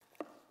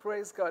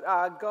Praise God.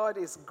 Our God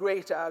is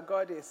greater. Our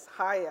God is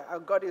higher. Our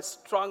God is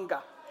stronger.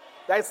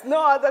 There is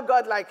no other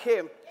God like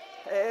him.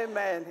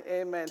 Amen.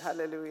 Amen.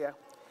 Hallelujah.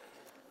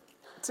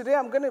 Today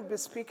I'm going to be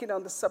speaking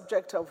on the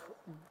subject of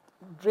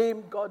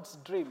God's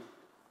dream.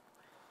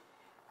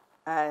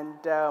 And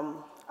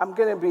I'm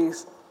going to be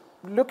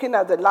looking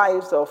at the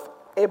lives of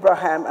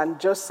Abraham and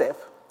Joseph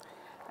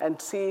and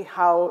see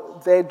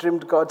how they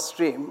dreamed God's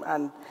dream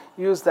and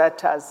use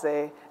that as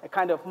a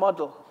kind of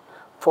model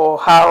for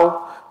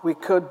how we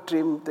could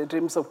dream the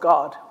dreams of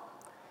God.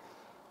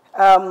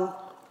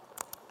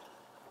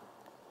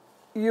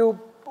 You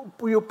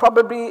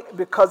probably,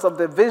 because of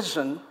the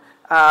vision,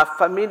 are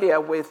familiar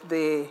with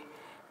the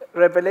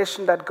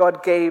revelation that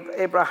God gave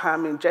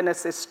Abraham in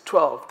Genesis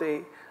 12,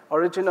 the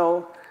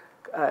original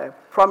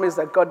promise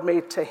that God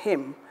made to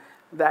him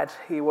that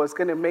he was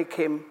going to make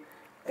him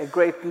a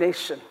great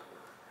nation.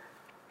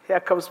 Here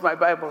comes my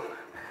Bible.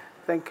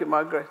 Thank you,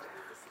 Margaret.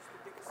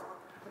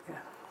 Yeah,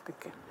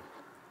 thank you.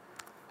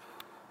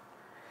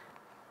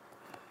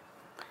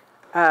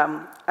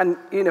 And,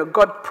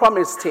 God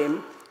promised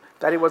him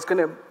that he was going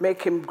to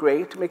make him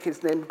great, make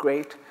his name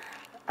great.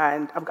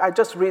 And I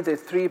just read the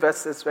 3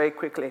 verses very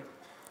quickly.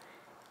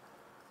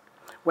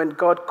 When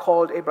God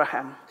called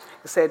Abraham,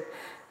 he said,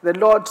 "The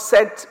Lord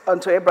said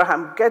unto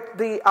Abraham, get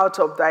thee out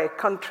of thy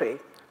country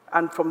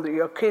and from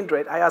your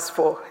kindred." I asked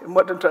for a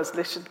modern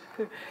translation.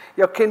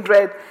 "Your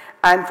kindred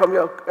and from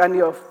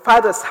your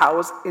father's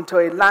house into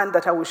a land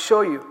that I will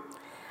show you.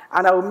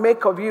 And I will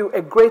make of you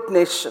a great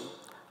nation.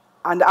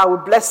 And I will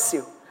bless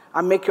you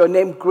and make your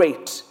name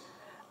great.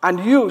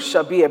 And you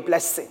shall be a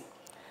blessing.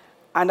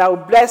 And I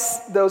will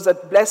bless those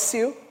that bless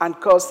you and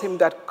curse him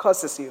that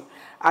curses you.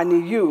 And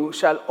in you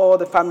shall all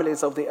the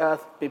families of the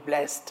earth be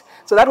blessed."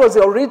 So that was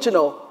the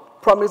original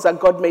promise that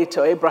God made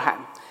to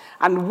Abraham.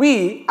 And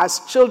we,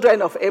 as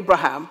children of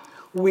Abraham,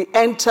 we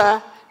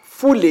enter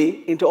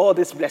fully into all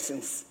these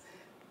blessings.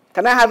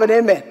 Can I have an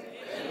amen?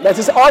 Amen. That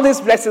is, all these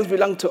blessings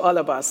belong to all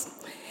of us.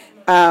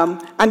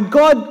 And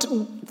God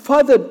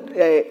further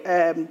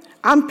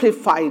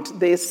amplified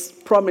this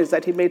promise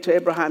that he made to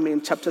Abraham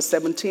in chapter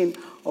 17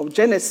 of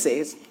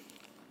Genesis.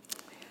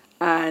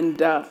 And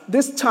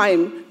this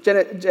time,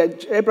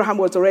 Abraham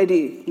was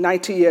already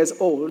 90 years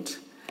old.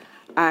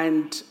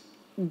 And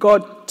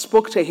God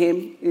spoke to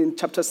him in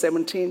chapter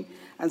 17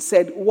 and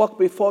said, "Walk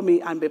before me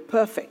and be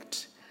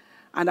perfect.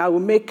 And I will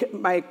make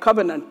my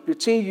covenant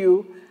between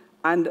you,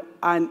 and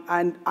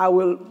I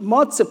will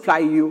multiply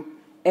you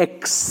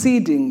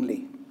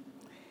exceedingly."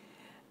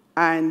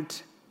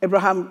 And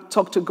Abraham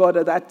talked to God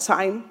at that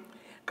time,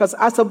 because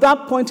as of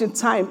that point in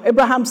time,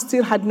 Abraham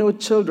still had no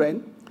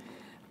children.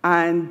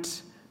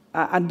 And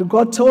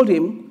God told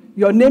him,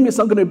 "Your name is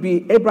not going to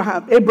be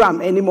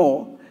Abram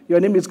anymore. Your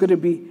name is going to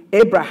be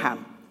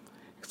Abraham."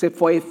 He said,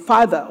 "For a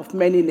father of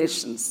many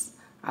nations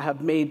I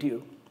have made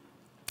you.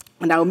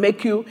 And I will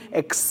make you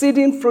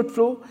exceeding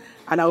fruitful,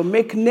 and I will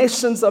make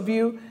nations of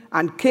you,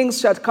 and kings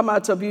shall come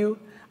out of you,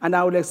 and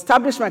I will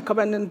establish my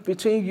covenant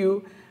between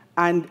you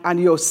and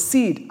your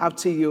seed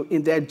after you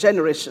in their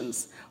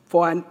generations,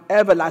 for an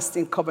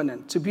everlasting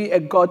covenant, to be a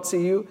God to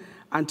you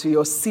and to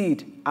your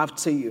seed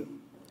after you.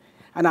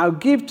 And I'll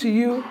give to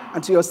you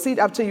and to your seed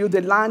after you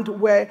the land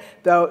where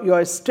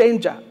you're a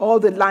stranger, all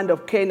the land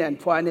of Canaan,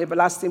 for an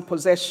everlasting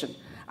possession,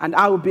 and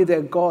I will be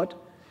their God."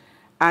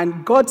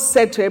 And God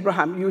said to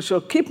Abraham, "You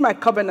shall keep my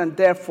covenant,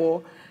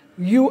 therefore,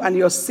 you and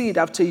your seed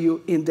after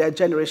you in their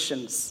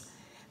generations.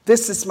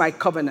 This is my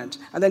covenant."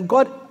 And then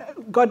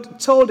God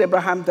told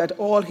Abraham that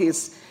all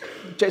his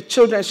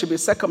children should be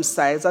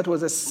circumcised. That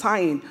was a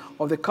sign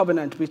of the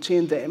covenant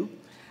between them.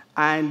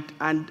 And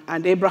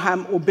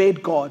Abraham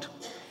obeyed God.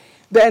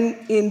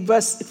 Then in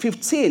verse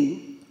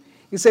 15,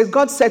 he says,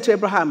 God said to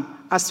Abraham,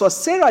 "As for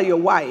Sarah, your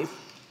wife,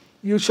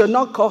 you shall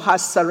not call her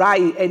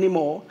Sarai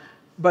anymore,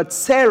 but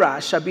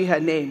Sarah shall be her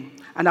name.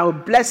 And I will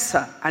bless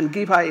her and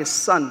give her a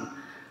son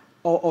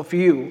of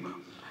you.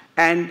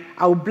 And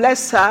I will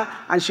bless her,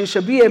 and she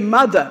shall be a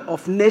mother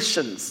of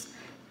nations.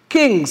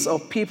 Kings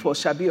of people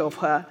shall be of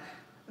her."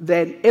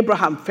 Then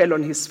Abraham fell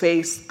on his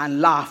face and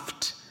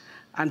laughed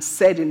and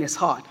said in his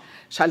heart,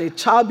 "Shall a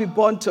child be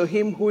born to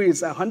him who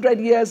is 100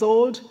 years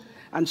old?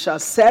 And shall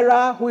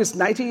Sarah, who is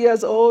 90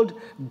 years old,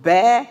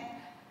 bear?"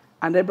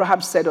 And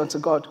Abraham said unto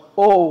God,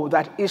 "Oh,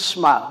 that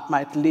Ishmael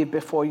might live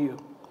before you."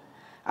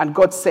 And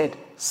God said,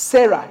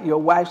 "Sarah, your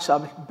wife,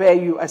 shall bear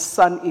you a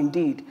son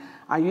indeed,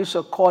 and you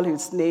shall call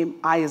his name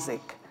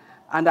Isaac.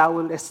 And I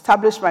will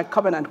establish my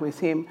covenant with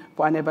him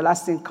for an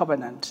everlasting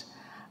covenant,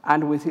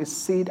 and with his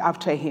seed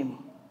after him."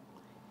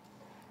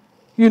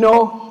 I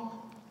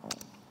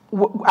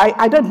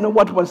don't know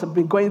what was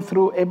going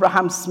through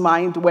Abraham's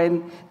mind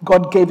when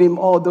God gave him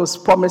all those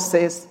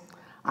promises,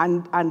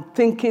 and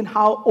thinking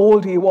how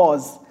old he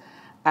was.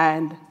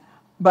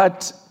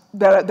 But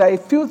there are a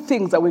few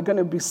things that we're going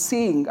to be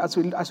seeing as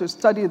we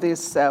study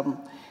this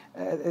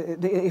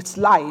its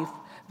life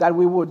that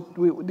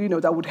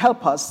that would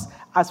help us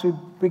as we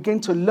begin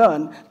to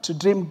learn to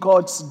dream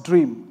God's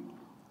dream.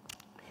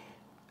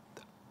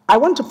 I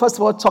want to first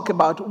of all talk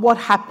about what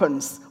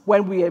happens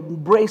when we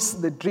embrace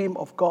the dream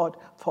of God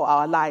for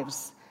our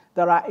lives.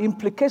 There are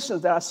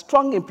implications, there are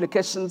strong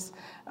implications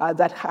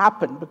that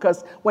happen,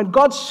 because when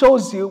God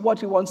shows you what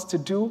he wants to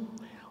do,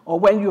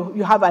 or when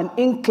you have an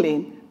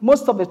inkling,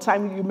 most of the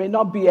time you may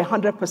not be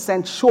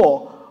 100%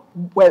 sure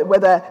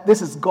whether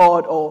this is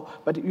God,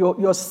 but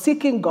you're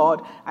seeking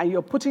God and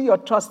you're putting your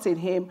trust in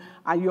him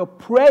and you're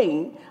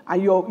praying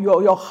and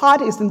your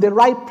heart is in the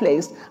right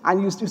place,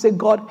 and you say,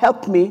 God,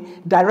 help me,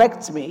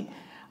 direct me,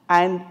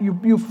 and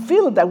you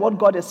feel that what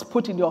God has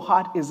put in your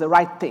heart is the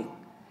right thing.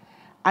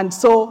 And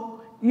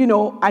so,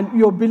 and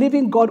you're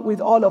believing God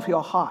with all of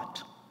your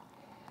heart.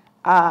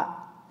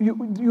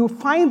 You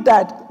find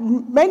that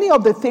many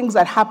of the things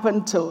that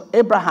happened to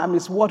Abraham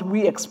is what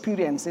we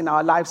experience in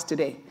our lives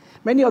today.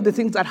 Many of the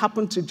things that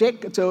happened to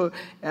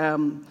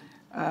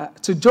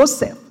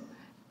Joseph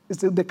is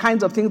the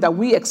kinds of things that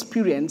we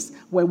experience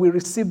when we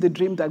receive the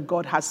dream that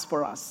God has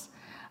for us.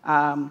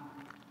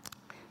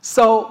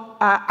 So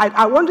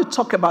I want to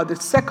talk about the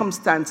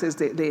circumstances,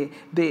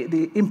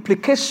 the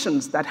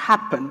implications that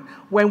happen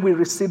when we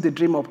receive the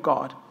dream of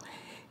God.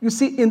 You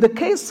see, in the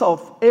case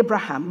of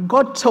Abraham,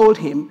 God told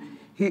him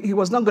he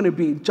was not going to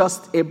be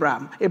just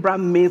Abraham.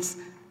 Abraham means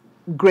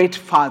great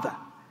father.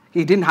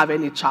 He didn't have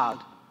any child,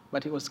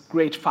 but he was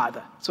great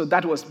father. So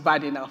that was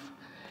bad enough.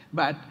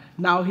 But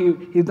now he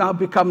now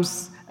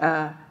becomes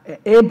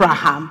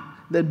Abraham,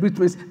 which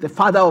means the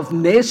father of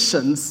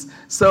nations.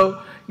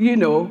 So,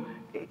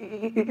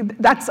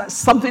 that's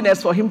something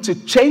else for him to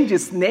change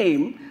his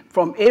name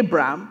from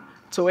Abram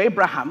to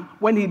Abraham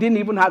when he didn't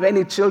even have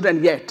any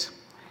children yet.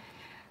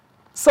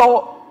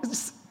 So,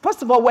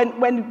 first of all,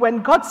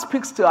 when God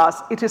speaks to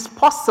us, it is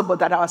possible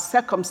that our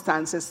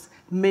circumstances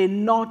may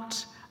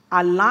not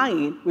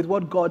align with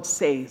what God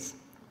says.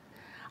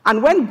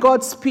 And when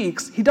God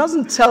speaks, he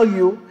doesn't tell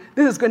you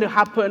this is going to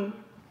happen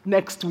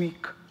next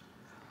week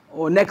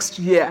or next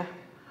year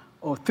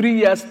or 3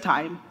 years'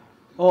 time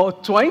or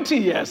 20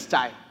 years'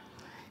 time.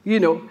 You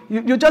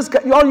just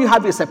all you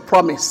have is a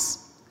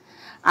promise.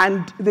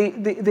 And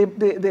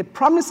the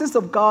promises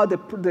of God,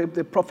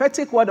 the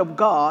prophetic word of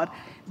God,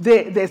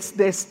 they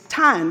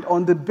stand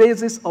on the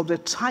basis of the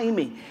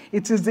timing.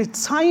 It is the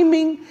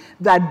timing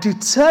that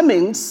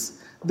determines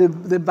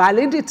the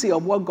validity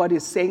of what God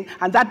is saying,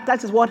 and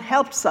that is what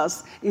helps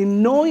us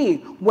in knowing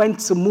when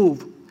to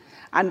move.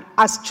 And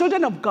as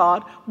children of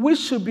God, we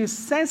should be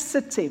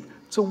sensitive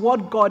to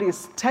what God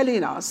is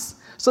telling us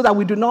so that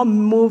we do not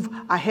move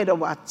ahead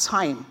of our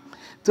time,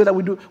 so that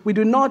we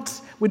do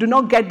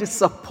not get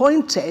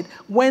disappointed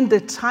when the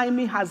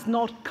timing has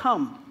not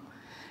come.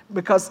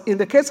 Because in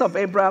the case of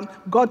Abraham,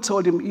 God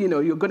told him,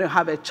 you're going to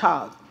have a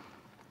child.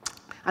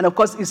 And of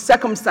course, his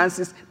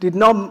circumstances did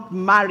not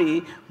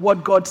marry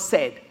what God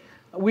said.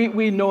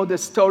 We know the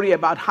story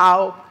about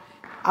how,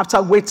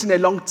 after waiting a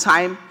long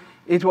time,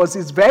 it was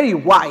his very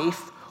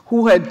wife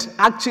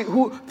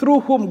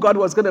through whom God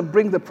was going to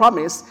bring the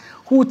promise,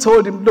 who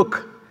told him,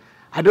 look,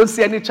 I don't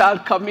see any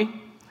child coming.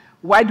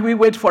 Why do we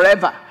wait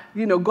forever?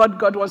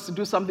 God wants to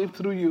do something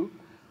through you.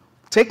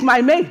 Take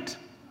my maid.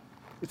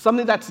 It's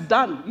something that's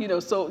done.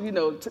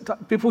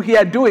 People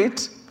here do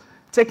it.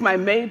 Take my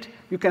maid.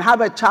 You can have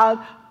a child.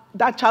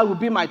 That child will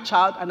be my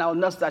child, and I'll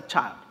nurse that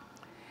child.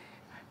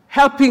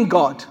 Helping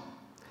God.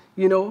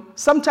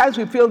 Sometimes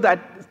we feel that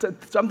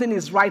something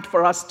is right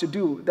for us to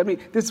do. I mean,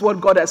 this is what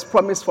God has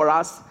promised for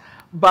us,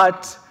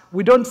 but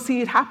we don't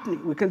see it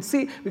happening. We can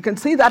see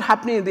that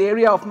happening in the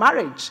area of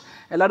marriage.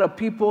 A lot of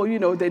people,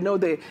 they know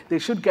they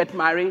should get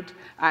married,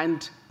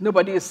 and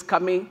nobody is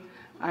coming.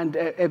 And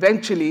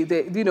eventually,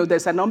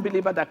 there's an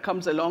unbeliever that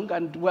comes along,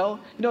 and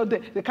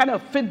they kind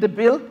of fit the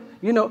bill.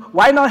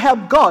 Why not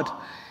help God?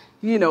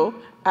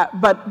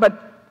 But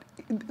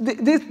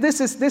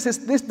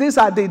these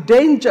are the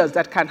dangers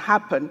that can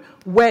happen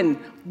when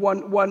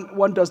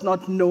one does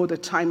not know the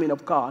timing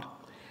of God.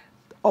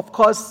 Of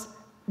course,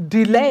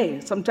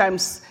 delay.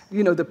 Sometimes,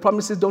 the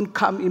promises don't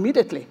come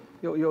immediately.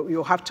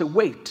 You have to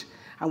wait.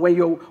 And when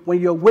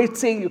you're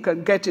waiting, you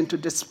can get into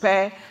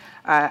despair,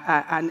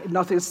 and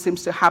nothing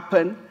seems to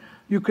happen.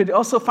 You could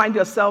also find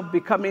yourself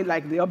becoming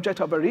like the object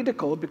of a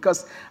ridicule,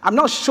 because I'm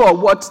not sure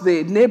what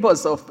the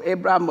neighbors of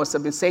Abraham must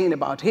have been saying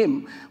about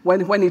him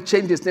when he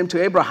changed his name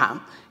to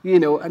Abraham,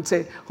 and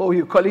say, oh,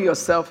 you're calling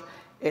yourself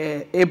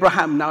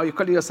Abraham now, you're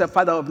calling yourself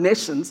father of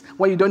nations,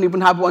 when you don't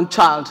even have one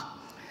child.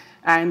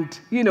 And,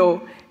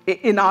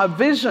 in our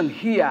vision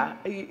here,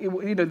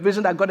 the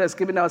vision that God has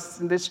given us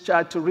in this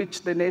church to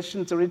reach the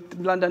nations, to reach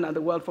London and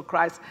the world for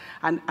Christ,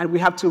 and we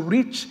have to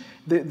reach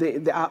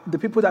the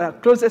people that are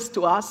closest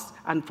to us,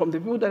 and from the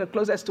people that are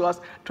closest to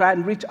us, try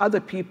and reach other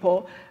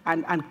people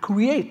and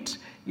create,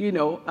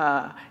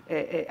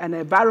 an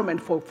environment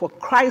for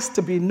Christ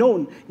to be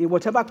known in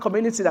whatever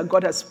community that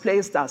God has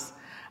placed us.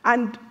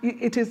 And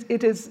it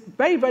is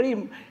very,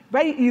 very,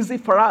 very easy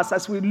for us,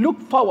 as we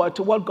look forward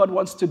to what God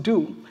wants to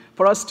do,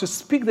 for us to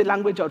speak the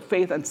language of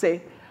faith and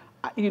say,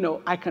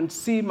 I can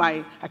see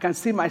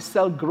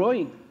myself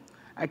growing.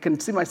 I can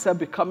see myself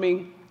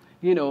becoming,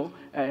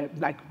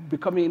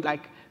 becoming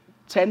like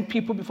 10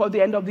 people before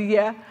the end of the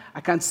year.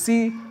 I can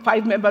see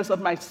 5 members of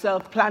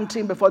myself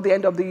planting before the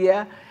end of the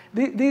year.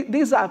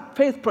 These are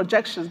faith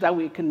projections that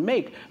we can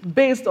make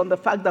based on the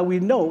fact that we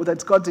know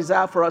that God's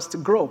desire for us to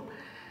grow.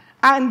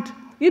 And,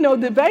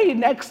 the very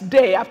next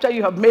day after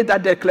you have made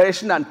that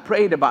declaration and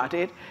prayed about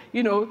it,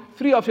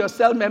 3 of your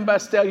cell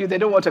members tell you they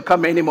don't want to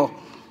come anymore.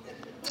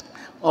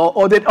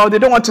 Or they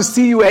don't want to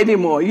see you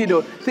anymore.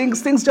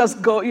 Things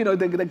just go,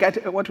 they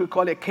get what we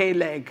call a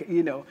K-leg,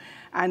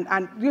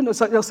 And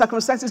so your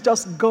circumstances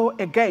just go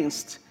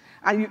against.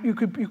 And you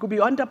could be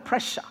under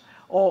pressure.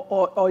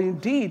 Or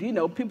indeed,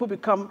 people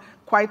become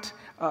quite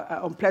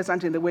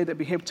unpleasant in the way they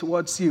behave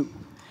towards you.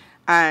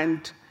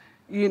 And,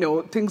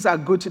 things are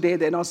good today,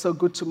 they're not so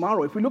good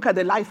tomorrow. If we look at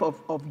the life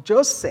of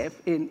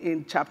Joseph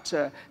in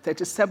chapter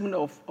 37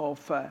 of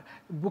the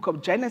book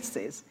of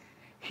Genesis,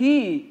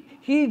 he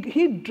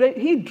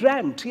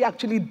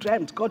actually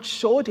dreamt. God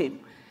showed him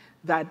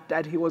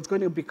that he was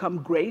going to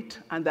become great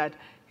and that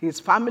his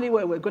family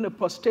were going to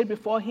prostrate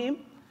before him.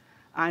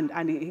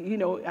 And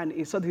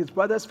he saw his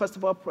brothers, first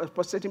of all,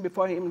 prostrating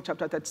before him in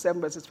chapter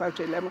 37, verses 5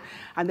 to 11.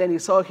 And then he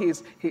saw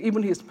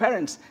even his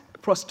parents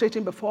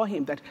prostrating before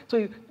him.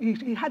 So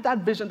he had that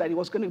vision that he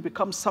was going to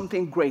become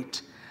something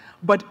great.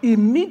 But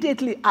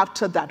immediately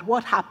after that,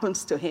 what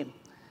happens to him?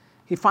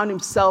 He found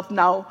himself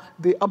now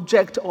the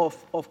object of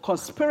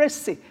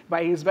conspiracy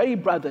by his very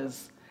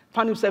brothers.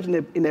 Found himself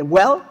in a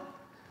well.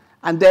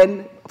 And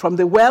then from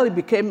the well, he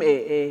became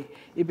a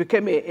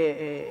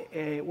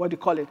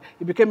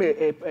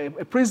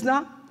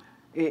prisoner.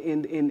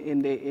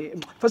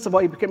 First of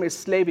all, he became a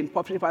slave in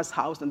Potiphar's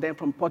house, and then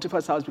from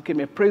Potiphar's house, became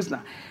a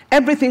prisoner.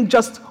 Everything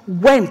just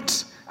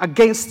went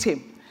against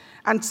him.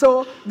 And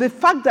so the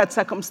fact that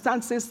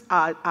circumstances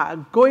are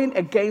going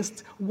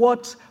against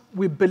what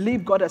we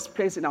believe God has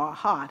placed in our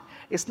heart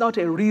is not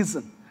a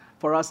reason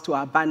for us to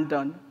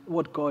abandon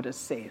what God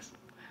says.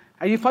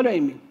 Are you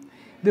following me?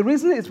 The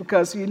reason is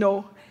because,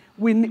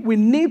 we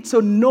need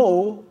to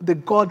know the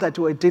God that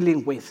we're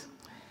dealing with.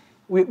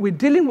 We're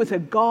dealing with a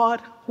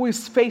God who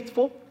is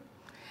faithful,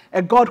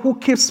 a God who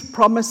keeps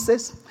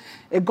promises,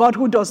 a God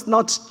who does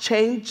not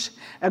change,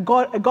 a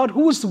God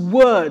whose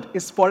word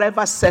is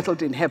forever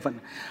settled in heaven,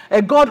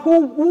 a God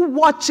who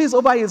watches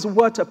over his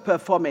word to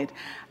perform it,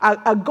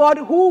 a God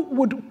who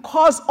would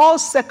cause all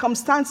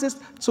circumstances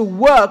to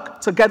work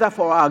together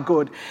for our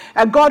good,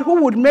 a God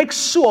who would make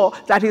sure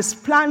that his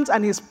plans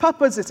and his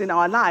purposes in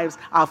our lives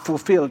are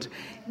fulfilled.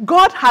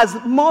 God has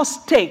more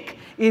stake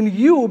in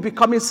you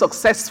becoming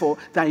successful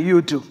than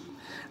you do.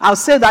 I'll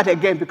say that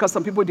again because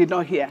some people did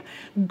not hear.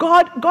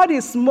 God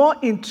is more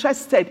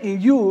interested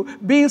in you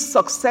being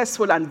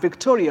successful and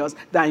victorious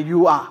than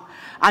you are.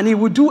 And he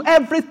will do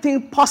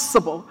everything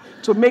possible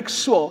to make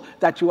sure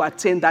that you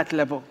attain that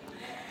level.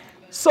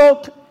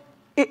 So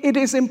it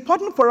is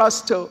important for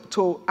us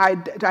to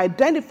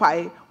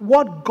identify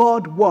what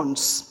God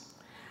wants.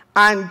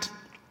 And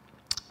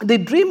the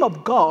dream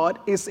of God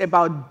is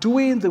about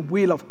doing the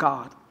will of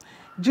God.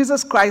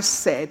 Jesus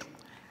Christ said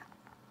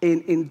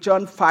in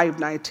John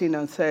 5:19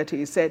 and 30,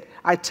 he said,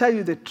 I tell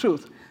you the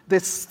truth, the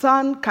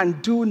Son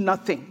can do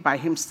nothing by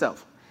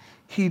himself.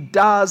 He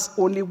does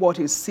only what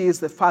he sees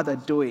the Father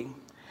doing.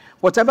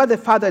 Whatever the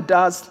Father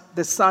does,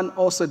 the Son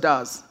also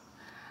does.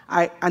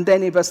 And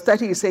then in verse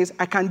 30, he says,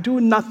 I can do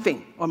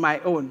nothing on my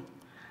own.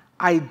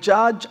 I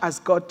judge as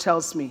God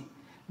tells me.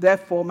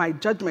 Therefore, my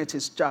judgment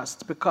is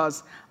just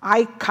because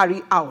I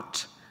carry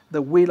out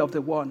the will of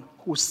the one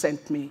who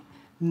sent me,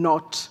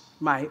 not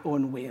my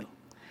own will.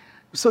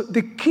 So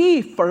the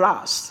key for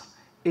us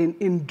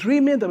in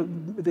dreaming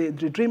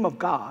the dream of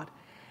God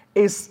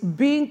is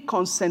being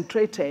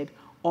concentrated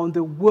on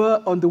the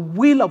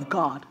will of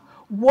God.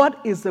 What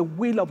is the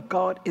will of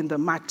God in the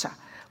matter?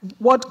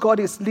 What God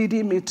is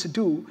leading me to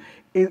do?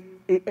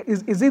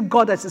 Is it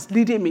God that is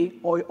leading me,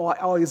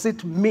 or is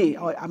it me?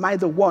 Or am I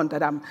the one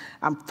that I'm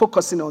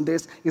focusing on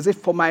this? Is it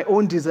for my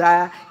own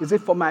desire? Is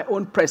it for my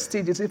own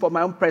prestige? Is it for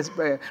my own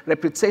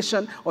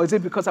reputation? Or is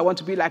it because I want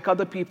to be like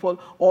other people?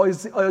 Or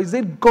is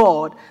it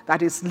God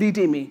that is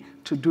leading me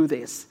to do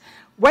this?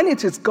 When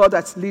it is God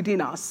that's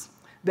leading us,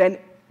 then,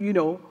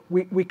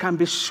 we can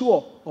be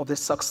sure of the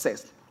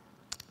success.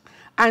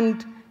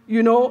 And,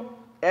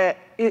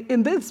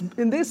 in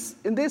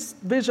this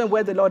vision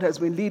where the Lord has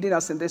been leading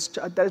us in this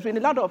church, there's been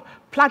a lot of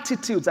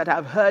platitudes that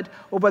I've heard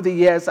over the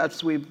years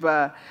as we've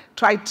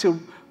tried to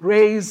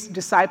raise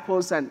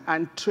disciples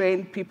and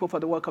train people for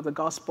the work of the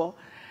gospel.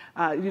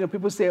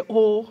 People say,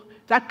 oh,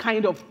 that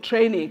kind of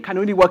training can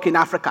only work in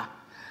Africa.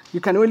 You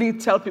can only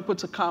tell people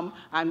to come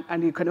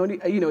and you can only,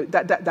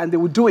 that they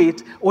will do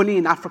it only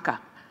in Africa.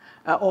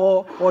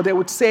 Or they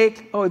would say,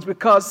 oh, it's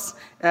because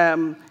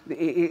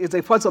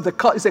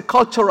it's a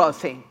cultural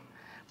thing.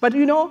 But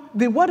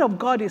the Word of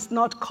God is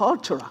not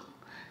cultural.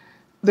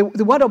 The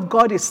Word of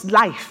God is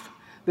life.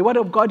 The Word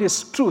of God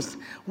is truth.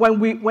 When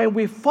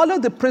we follow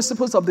the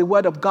principles of the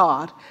Word of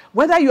God,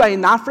 whether you are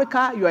in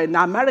Africa, you are in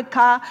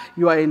America,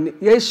 you are in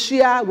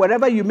Asia,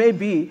 wherever you may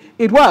be,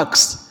 it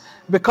works.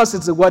 because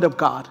it's the word of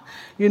God.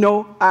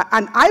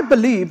 And I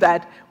believe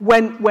that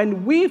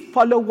when we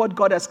follow what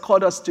God has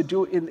called us to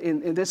do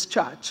in this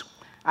church,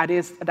 that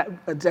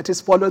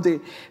is follow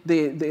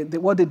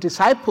what the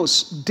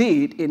disciples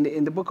did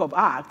in the book of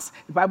Acts.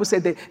 The Bible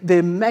said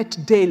they met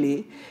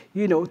daily,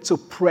 to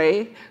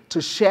pray,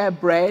 to share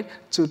bread,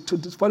 to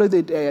follow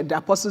the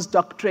apostles'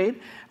 doctrine,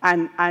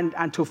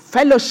 and to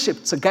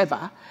fellowship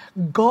together.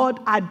 God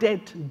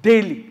added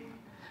daily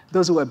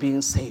those who were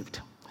being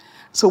saved.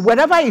 So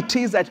wherever it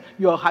is that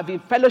you're having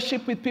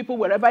fellowship with people,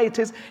 wherever it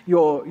is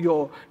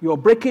you're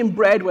breaking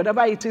bread,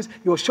 whatever it is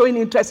you're showing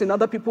interest in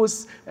other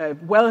people's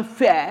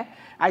welfare,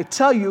 I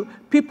tell you,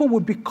 people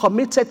would be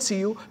committed to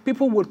you.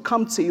 People would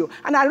come to you.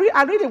 And I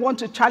really want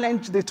to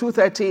challenge the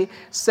 2:30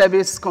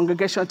 service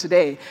congregation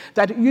today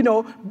that,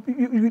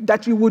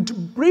 that you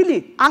would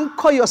really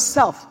anchor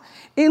yourself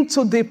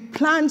into the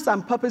plans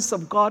and purposes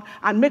of God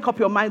and make up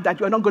your mind that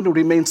you're not going to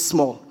remain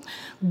small.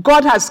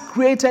 God has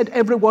created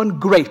everyone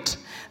great.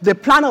 The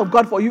plan of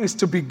God for you is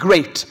to be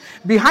great.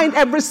 Behind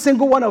every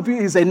single one of you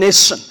is a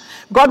nation.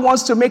 God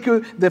wants to make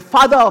you the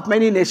father of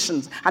many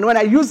nations. And when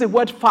I use the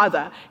word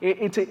father,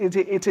 it's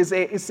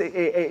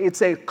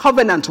a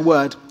covenant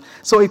word.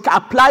 So it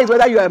applies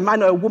whether you're a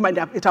man or a woman,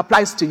 it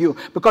applies to you.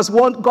 Because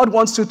God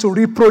wants you to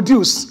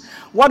reproduce.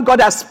 What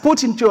God has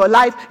put into your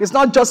life is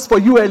not just for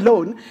you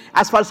alone.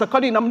 As Pastor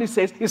Cody normally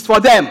says, it's for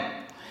them.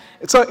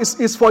 So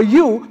it's for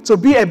you to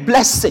be a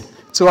blessing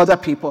to other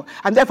people.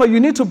 And therefore you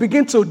need to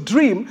begin to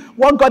dream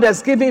what God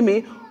has given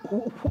me.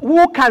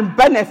 Who can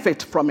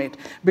benefit from it?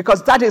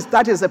 Because that is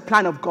the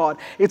plan of God.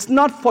 It's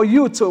not for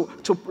you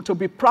to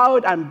be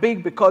proud and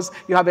big because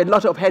you have a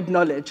lot of head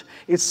knowledge.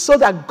 It's so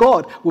that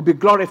God will be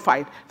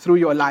glorified through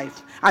your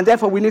life. And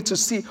therefore we need to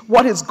see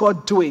what is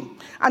God doing.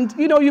 And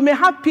you may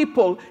have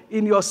people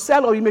in your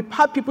cell, or you may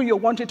have people you're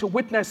wanting to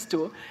witness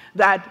to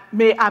that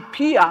may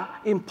appear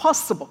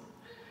impossible.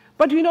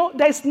 But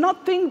there's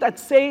nothing that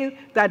says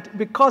that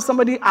because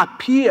somebody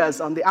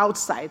appears on the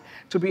outside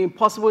to be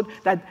impossible,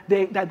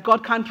 that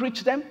God can't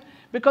reach them.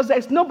 Because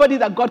there's nobody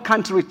that God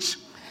can't reach.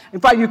 In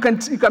fact, you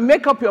can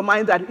make up your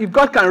mind that if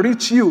God can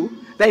reach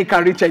you, then he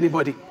can reach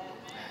anybody.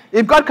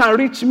 If God can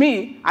reach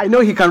me, I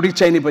know he can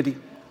reach anybody.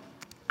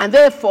 And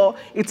therefore,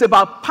 it's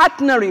about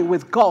partnering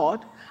with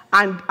God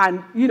and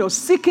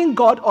seeking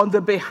God on the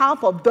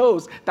behalf of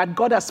those that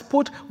God has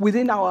put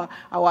within our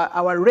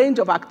range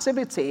of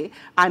activity,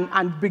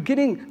 and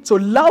beginning to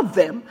love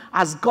them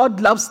as God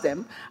loves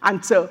them,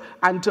 and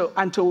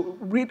to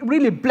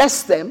really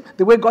bless them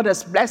the way God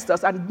has blessed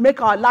us, and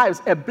make our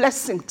lives a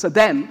blessing to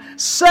them,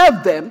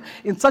 serve them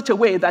in such a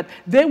way that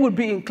they would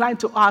be inclined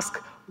to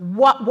ask,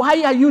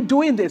 why are you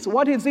doing this?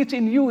 What is it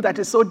in you that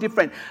is so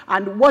different?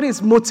 And what is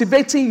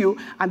motivating you?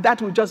 And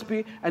that will just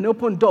be an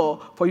open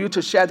door for you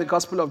to share the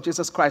gospel of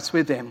Jesus Christ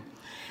with them.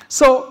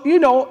 So,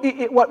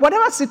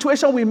 whatever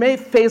situation we may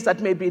face that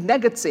may be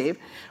negative,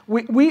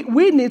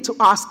 we need to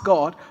ask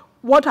God,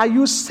 what are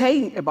you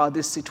saying about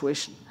this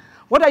situation?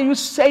 What are you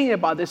saying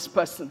about this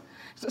person?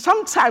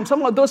 Sometimes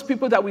some of those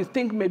people that we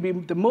think may be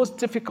the most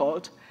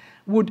difficult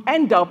would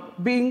end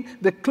up being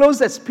the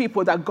closest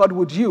people that God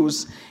would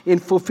use in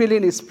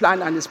fulfilling his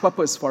plan and his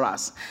purpose for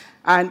us.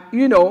 And,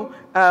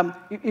 and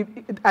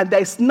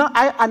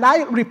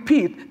I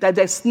repeat that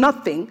there's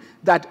nothing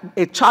that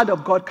a child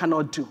of God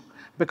cannot do,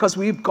 because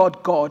we've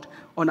got God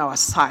on our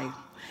side.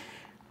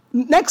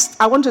 Next,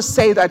 I want to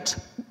say that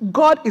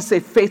God is a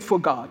faithful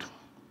God.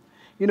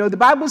 The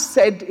Bible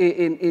said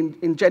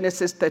in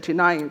Genesis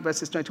 39,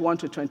 verses 21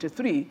 to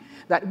 23,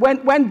 that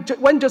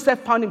when Joseph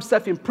found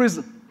himself in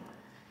prison,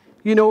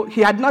 he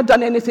had not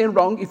done anything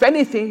wrong. If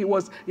anything, he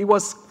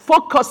was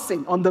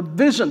focusing on the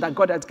vision that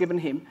God had given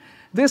him.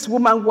 This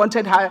woman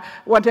wanted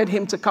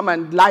him to come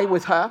and lie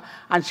with her,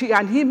 and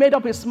he made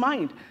up his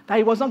mind that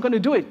he was not going to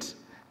do it.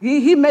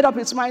 He made up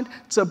his mind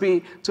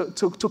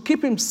to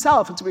keep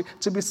himself,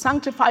 to be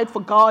sanctified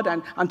for God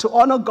and to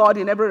honor God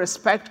in every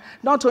respect.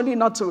 Not only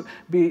not to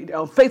be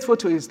faithful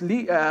to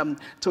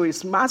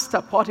his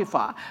master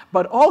Potiphar,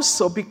 but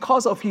also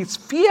because of his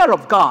fear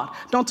of God,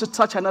 not to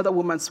touch another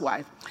woman's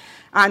wife.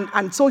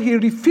 And so he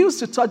refused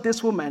to touch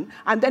this woman,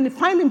 and then he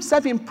found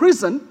himself in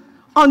prison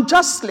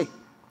unjustly,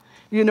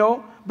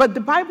 But the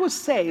Bible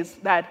says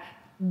that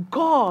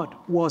God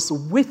was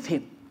with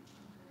him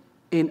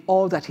in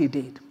all that he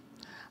did.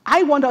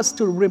 I want us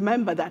to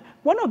remember that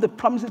one of the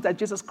promises that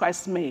Jesus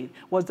Christ made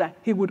was that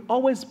he would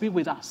always be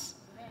with us.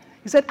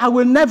 He said, I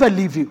will never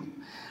leave you.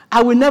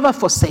 I will never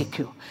forsake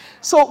you.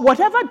 So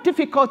whatever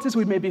difficulties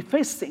we may be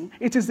facing,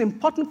 it is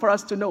important for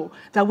us to know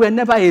that we're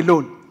never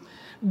alone.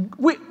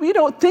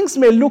 Things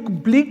may look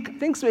bleak,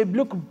 things may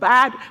look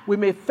bad, we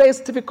may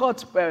face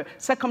difficult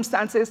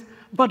circumstances,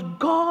 but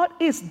God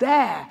is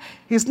there.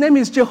 His name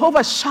is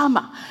Jehovah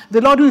Shammah,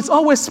 the Lord who is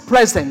always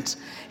present.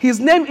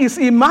 His name is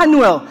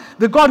Emmanuel,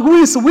 the God who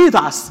is with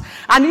us.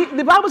 And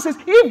the Bible says,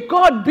 if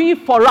God be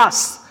for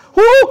us,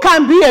 who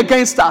can be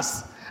against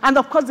us? And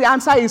of course the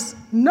answer is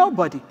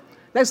nobody.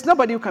 There's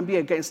nobody who can be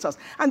against us.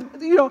 And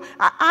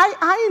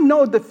I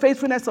know the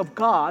faithfulness of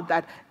God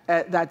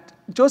that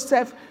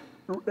Joseph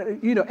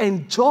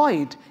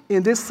enjoyed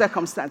in this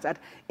circumstance, that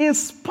in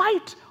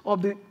spite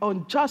of the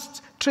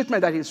unjust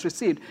treatment that he's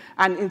received,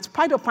 and in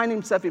spite of finding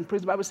himself in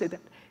prison, the Bible said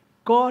that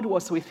God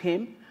was with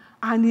him,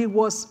 and he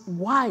was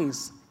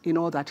wise in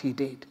all that he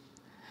did.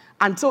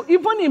 And so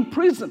even in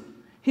prison,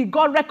 he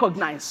got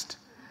recognized,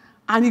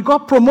 and he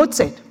got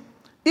promoted,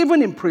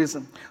 even in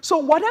prison. So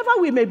whatever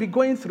we may be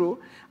going through,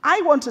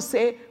 I want to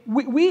say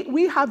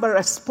we have a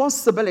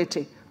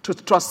responsibility to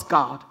trust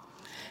God.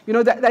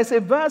 There's a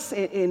verse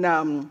in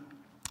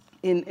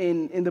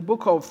the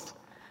book of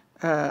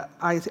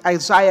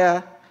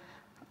Isaiah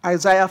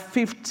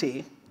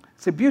 50.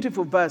 It's a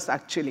beautiful verse,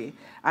 actually,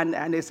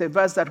 and it's a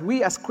verse that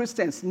we as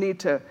Christians need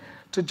to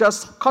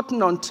just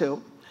cotton on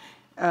to.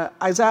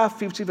 Isaiah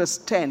 50, verse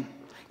 10.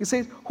 It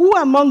says, "Who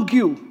among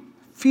you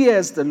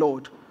fears the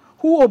Lord?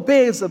 Who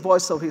obeys the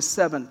voice of his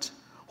servant?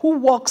 Who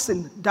walks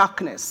in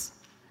darkness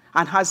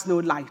and has no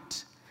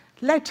light?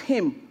 Let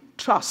him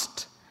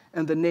trust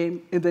in the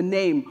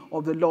name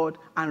of the Lord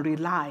and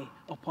rely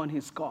upon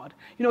his God."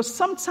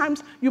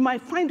 Sometimes you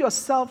might find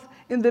yourself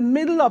in the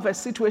middle of a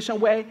situation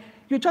where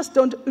you just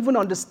don't even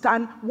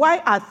understand, why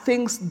are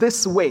things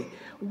this way?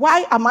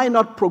 Why am I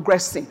not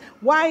progressing?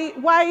 Why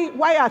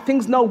are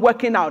things not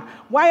working out?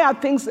 Why are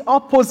things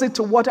opposite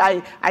to what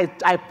I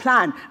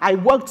planned? I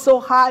worked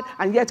so hard,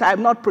 and yet I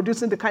am not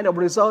producing the kind of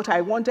result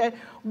I wanted.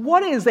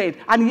 What is it?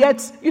 And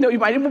yet, you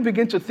might even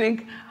begin to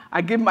think,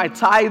 I give my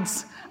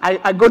tithes,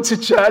 I go to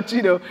church,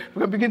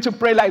 we begin to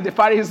pray like the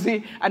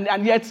Pharisee,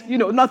 and yet,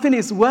 nothing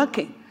is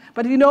working.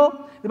 But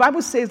the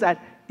Bible says that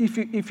if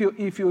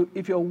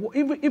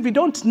you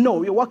don't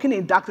know, you're walking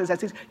in darkness,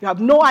 that is, you have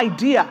no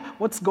idea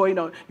what's going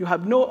on, you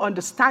have no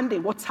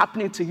understanding what's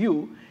happening to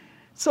you.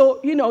 So,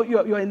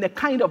 you're in a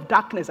kind of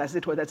darkness, as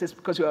it were, that is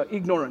because you're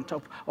ignorant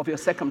of your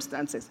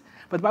circumstances.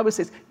 But the Bible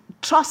says,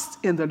 trust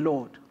in the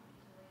Lord.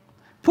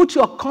 Put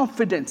your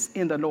confidence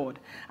in the Lord.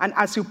 And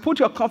as you put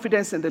your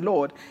confidence in the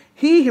Lord,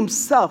 he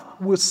himself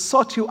will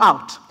sort you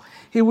out.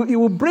 He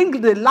will bring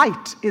the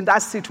light in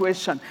that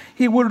situation.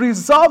 He will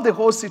resolve the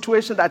whole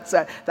situation that's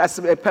a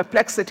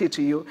perplexity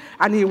to you,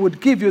 and he would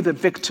give you the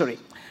victory,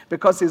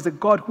 because he's the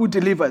God who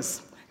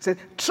delivers. He said,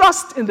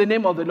 trust in the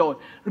name of the Lord.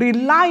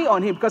 Rely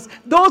on him, because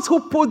those who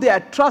put their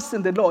trust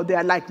in the Lord, they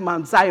are like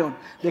Mount Zion.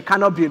 They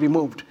cannot be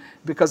removed,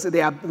 because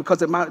the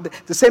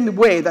same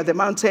way that the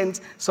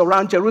mountains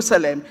surround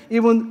Jerusalem,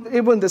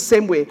 even the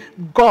same way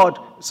God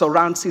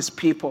surrounds his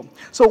people.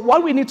 So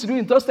what we need to do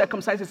in those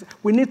circumstances,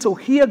 we need to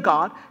hear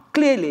God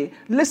clearly,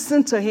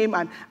 listen to him,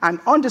 and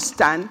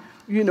understand,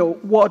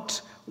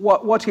 what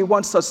he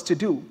wants us to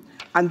do.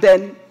 And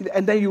then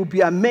you'll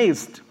be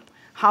amazed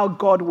how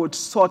God would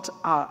sort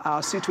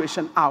our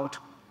situation out.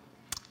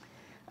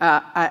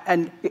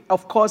 And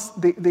of course,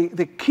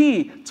 the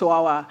key to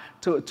our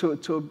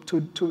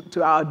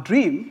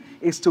dream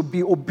is to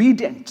be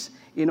obedient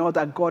in all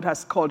that God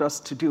has called us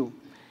to do.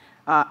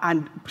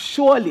 And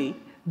surely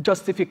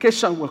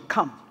justification will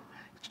come.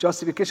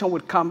 Justification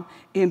would come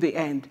in the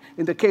end.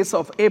 In the case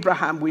of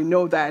Abraham, we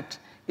know that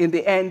in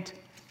the end,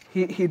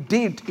 he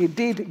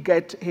did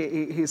get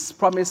his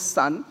promised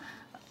son,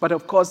 but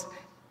of course,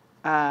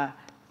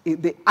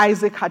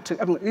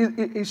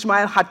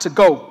 Ishmael had to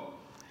go,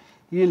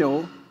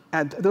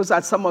 and those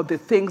are some of the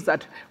things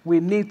that we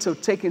need to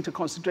take into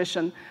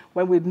consideration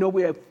when we know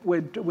we're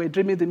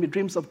dreaming the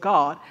dreams of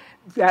God.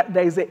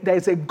 There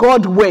is a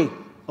God way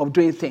of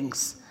doing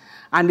things,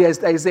 and there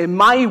is a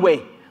my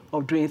way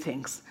of doing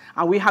things.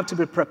 And we have to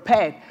be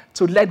prepared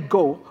to let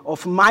go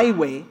of my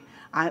way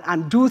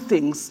and do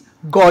things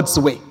God's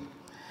way.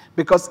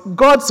 Because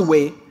God's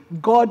way,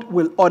 God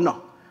will honor,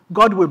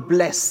 God will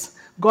bless,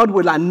 God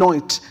will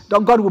anoint,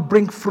 God will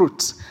bring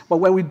fruit. But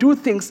when we do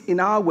things in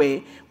our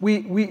way,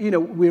 we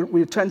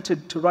tend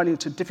to run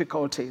into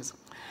difficulties.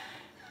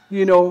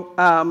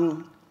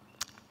 The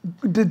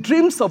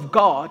dreams of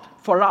God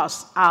for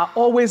us are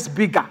always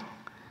bigger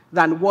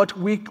than what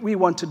we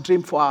want to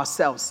dream for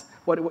ourselves.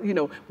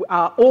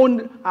 Our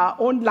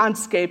own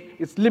landscape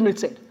is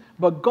limited,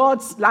 but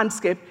God's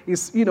landscape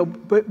is,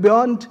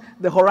 beyond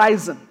the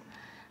horizon.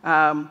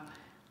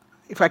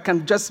 If I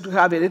can just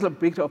have a little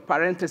bit of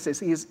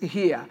parenthesis is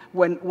here.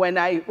 When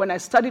I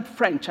studied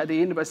French at the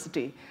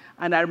university,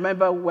 and I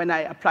remember when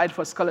I applied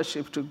for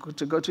scholarship to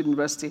go to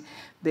university,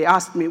 they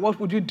asked me, what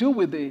would you do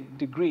with the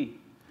degree?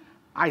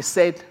 I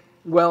said,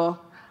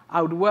 well,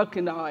 I would work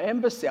in our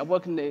embassy. I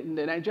work in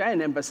the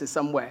Nigerian embassy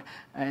somewhere,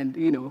 and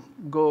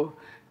go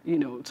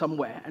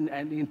somewhere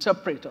and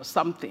interpret or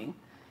something,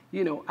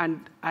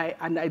 and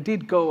I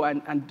did go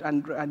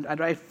and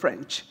write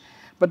French.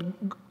 But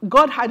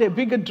God had a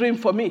bigger dream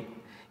for me.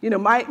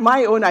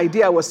 My own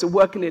idea was to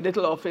work in a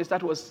little office.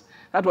 That was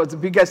the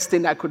biggest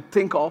thing I could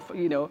think of,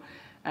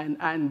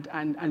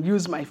 and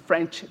use my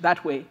French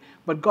that way.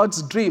 But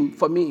God's dream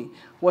for me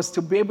was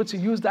to be able to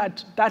use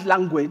that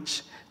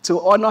language to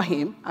honor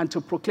him and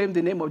to proclaim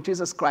the name of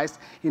Jesus Christ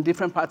in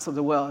different parts of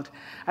the world.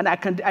 And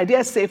I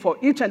dare say for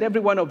each and every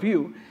one of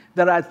you,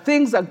 there are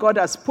things that God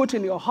has put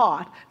in your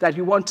heart that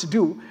you want to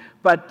do,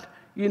 but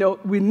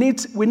we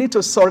need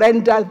to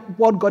surrender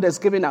what God has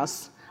given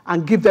us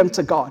and give them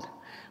to God.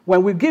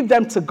 when we give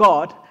them to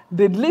God,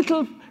 the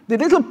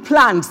little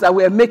plans that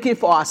we're making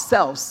for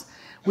ourselves,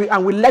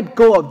 and we let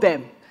go of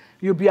them,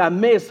 you'll be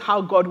amazed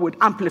how God would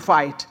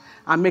amplify it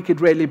and make it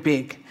really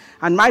big.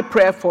 And my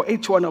prayer for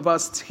each one of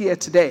us here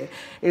today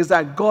is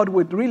that God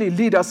would really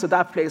lead us to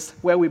that place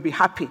where we'll be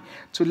happy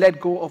to let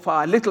go of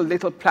our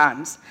little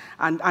plans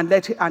and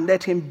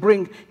let him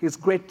bring his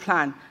great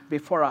plan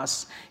before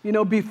us. You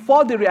know,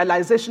 before the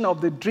realization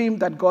of the dream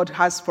that God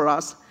has for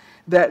us,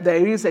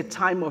 there is a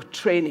time of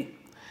training,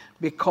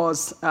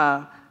 because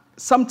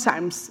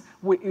sometimes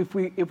if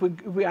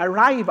we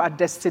arrive at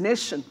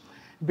destination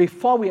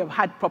before we have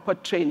had proper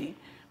training,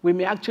 we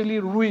may actually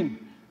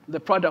ruin the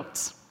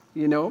products,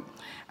 you know.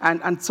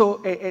 And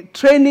so a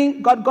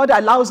training, God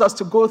allows us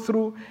to go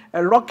through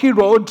a rocky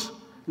road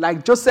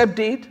like Joseph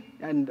did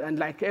and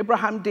like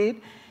Abraham did,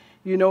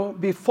 you know,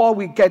 before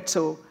we get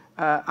to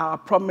our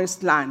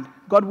promised land.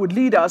 God would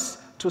lead us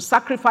to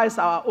sacrifice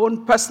our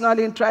own personal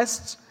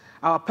interests,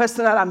 our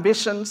personal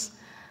ambitions,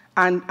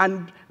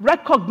 and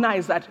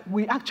recognize that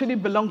we actually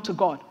belong to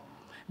God.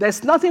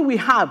 There's nothing we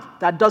have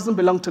that doesn't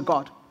belong to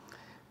God.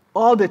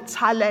 All the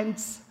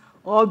talents,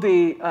 all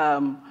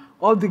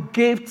the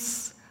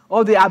gifts,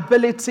 all the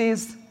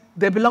abilities,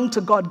 they belong to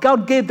God.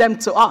 God gave them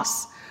to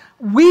us.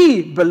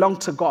 We belong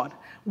to God.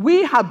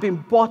 We have been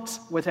bought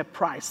with a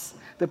price,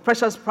 the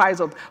precious price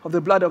of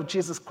the blood of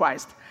Jesus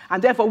Christ.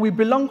 And therefore, we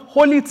belong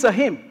wholly to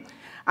him.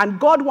 And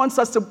God wants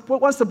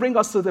to bring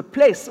us to the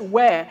place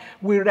where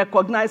we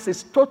recognize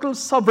his total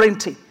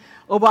sovereignty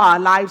over our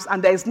lives,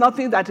 and there is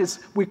nothing that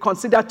we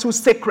consider too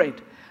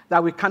sacred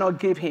that we cannot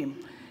give him.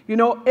 You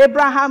know,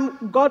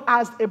 God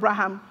asked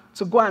Abraham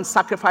to go and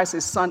sacrifice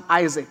his son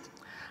Isaac.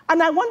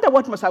 And I wonder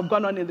what must have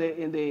gone on in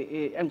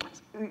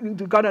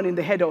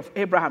the head of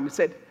Abraham. He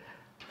said,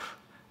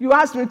 "You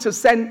asked me to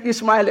send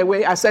Ishmael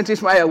away. I sent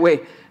Ishmael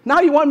away.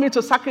 Now you want me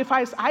to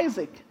sacrifice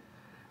Isaac."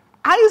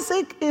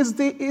 Isaac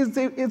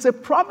is a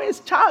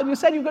promised child. You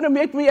said you're going to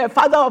make me a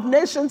father of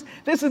nations.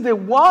 This is the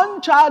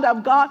one child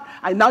of God,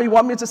 and now you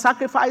want me to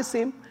sacrifice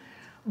him.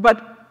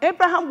 But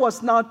Abraham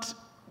was not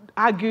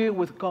arguing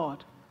with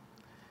God.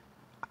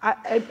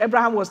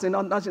 Abraham was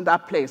not in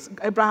that place.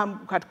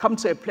 Abraham had come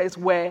to a place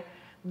where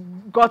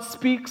God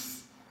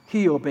speaks,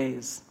 he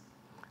obeys.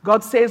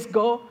 God says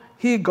go,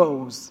 he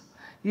goes.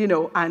 You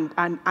know, and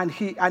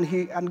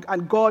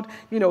God,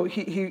 you know,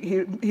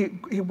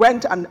 he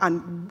went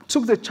and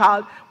took the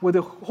child with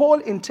the whole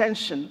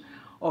intention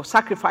of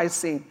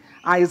sacrificing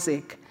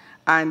Isaac.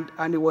 And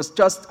it was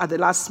just at the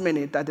last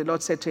minute that the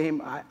Lord said to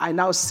him, I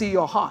now see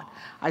your heart.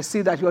 I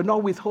see that you're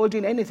not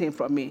withholding anything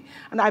from me.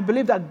 And I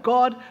believe that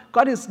God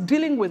is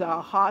dealing with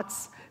our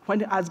hearts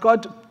as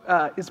God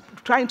is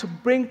trying to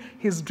bring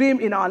his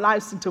dream in our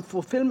lives into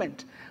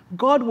fulfillment.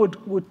 God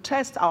would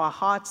test our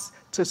hearts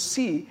to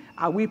see,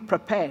 are we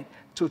prepared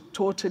to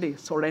totally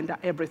surrender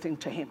everything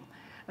to him?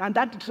 And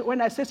that,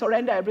 when I say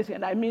surrender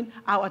everything, I mean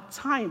our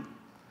time,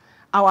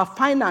 our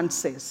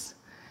finances,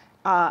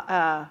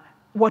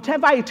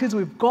 whatever it is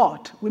we've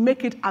got, we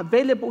make it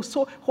available,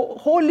 so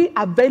wholly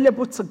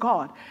available to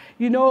God.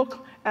 You know,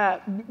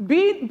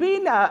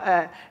 being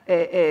a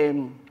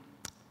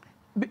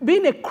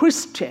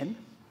Christian,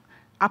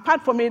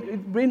 apart from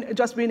it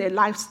just being a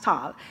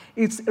lifestyle,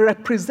 it's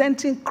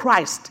representing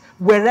Christ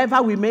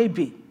wherever we may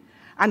be.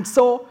 And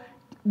so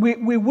we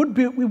would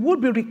be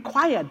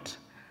required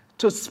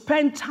to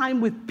spend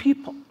time with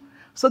people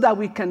so that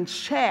we can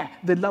share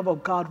the love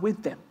of God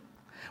with them.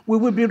 We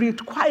will be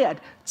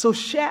required to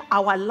share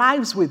our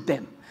lives with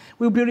them.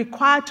 We'll be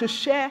required to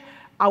share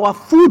our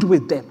food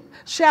with them,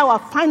 share our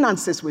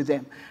finances with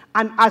them.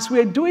 And as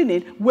we're doing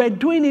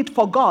it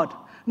for God,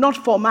 not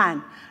for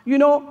man. You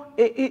know,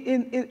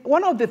 in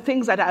one of the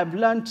things that I've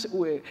learned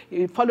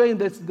following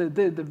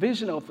the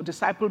vision of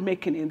disciple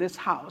making in this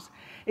house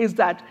is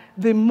that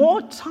the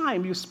more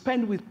time you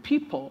spend with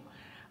people,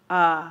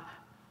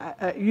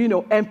 you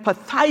know,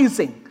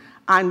 empathizing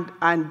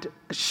and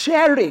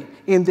sharing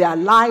in their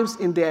lives,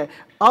 in their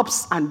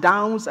ups and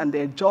downs and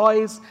their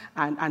joys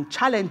and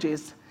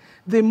challenges,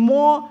 the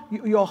more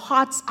your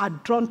hearts are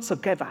drawn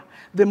together,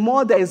 the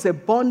more there is a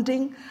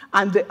bonding,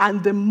 and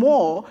the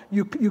more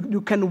you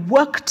can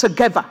work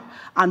together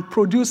and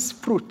produce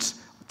fruit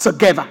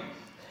together.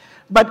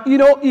 But, you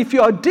know, if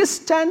you're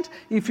distant,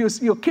 if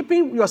you're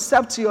keeping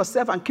yourself to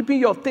yourself and keeping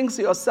your things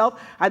to yourself,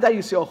 either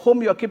it's your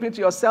home you're keeping to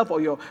yourself, or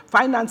your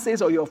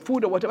finances, or your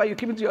food, or whatever you're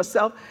keeping to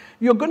yourself,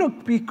 you're going to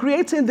be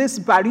creating this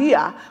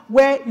barrier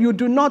where you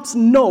do not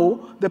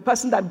know the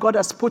person that God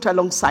has put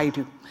alongside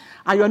you.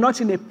 And you're not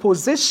in a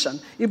position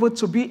even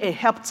to be a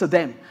help to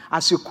them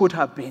as you could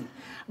have been.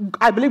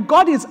 I believe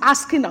God is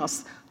asking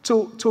us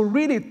to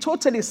really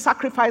totally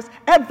sacrifice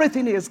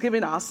everything he has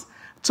given us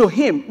to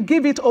him,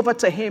 give it over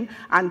to him,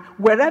 and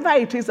wherever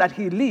it is that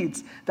he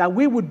leads, that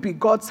we would be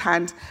God's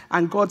hand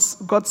and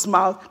God's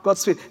mouth,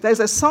 God's feet. There's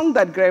a song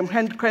that Graham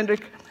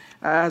Kendrick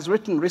has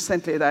written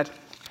recently that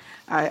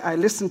I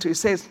listened to. He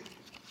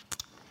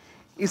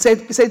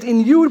said,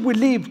 in you we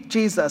live,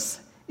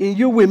 Jesus, in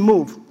you we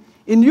move,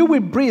 in you we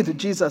breathe,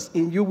 Jesus,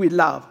 in you we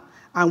love,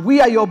 and we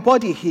are your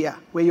body here,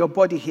 we're your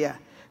body here.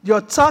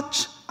 Your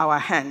touch, our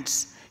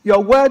hands. Your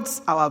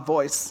words, our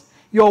voice.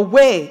 Your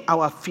way,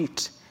 our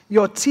feet.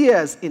 Your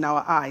tears in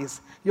our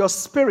eyes. Your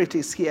spirit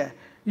is here.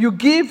 You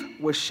give,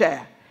 we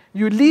share.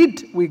 You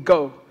lead, we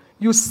go.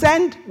 You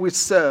send, we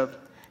serve.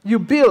 You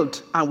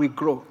build, and we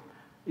grow.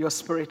 Your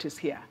spirit is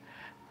here.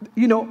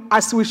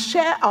 As we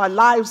share our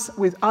lives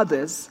with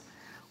others,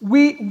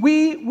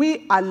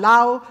 we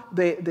allow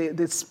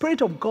the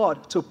Spirit of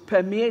God to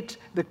permeate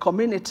the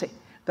community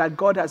that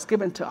God has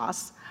given to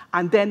us,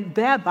 and then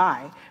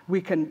thereby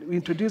we can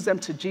introduce them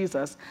to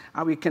Jesus,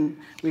 and we can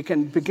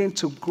begin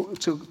to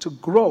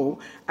grow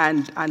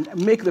and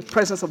make the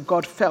presence of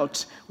God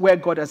felt where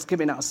God has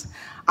given us.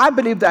 I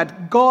believe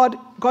that God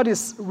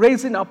is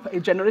raising up a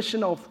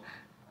generation of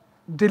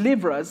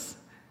deliverers,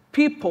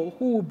 people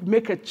who will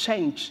make a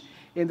change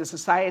in the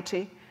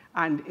society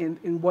and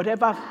in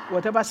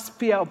whatever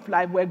sphere of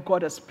life where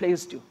God has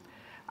placed you.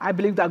 I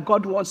believe that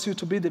God wants you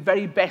to be the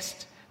very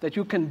best that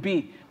you can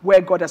be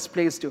where God has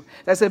placed you.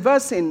 There's a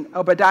verse in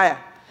Obadiah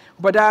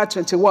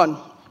 21.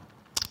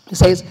 It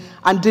says,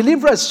 "And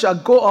deliverers shall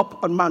go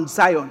up on Mount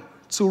Zion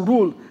to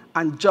rule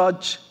and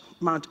judge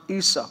Mount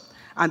Esau,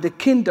 and the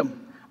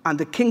kingdom and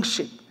the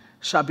kingship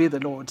shall be the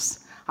Lord's."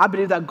 I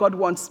believe that God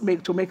wants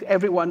to make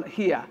everyone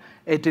here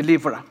a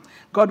deliverer.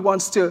 God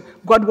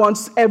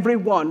wants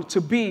everyone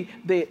to be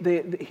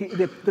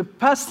the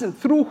person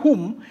through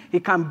whom he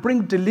can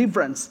bring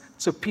deliverance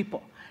to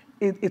people.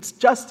 It's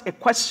just a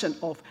question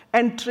of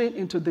entering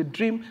into the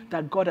dream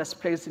that God has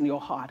placed in your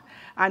heart.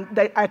 And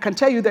I can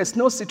tell you there's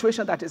no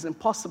situation that is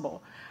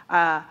impossible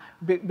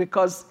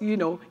because,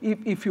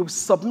 if you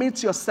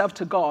submit yourself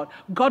to God,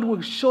 God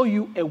will show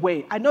you a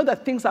way. I know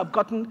that things have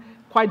gotten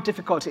quite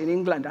difficult in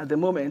England at the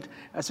moment,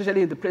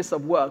 especially in the place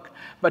of work.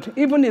 But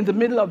even in the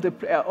middle of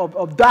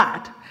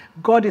that,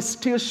 God is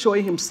still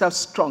showing himself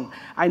strong.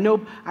 I know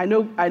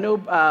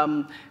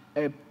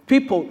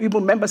people,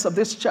 even members of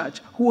this church,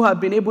 who have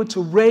been able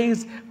to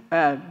raise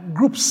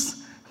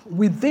groups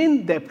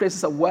within their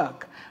places of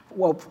work,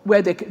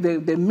 where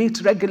they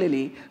meet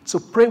regularly to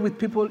pray with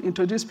people,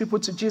 introduce people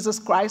to Jesus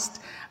Christ,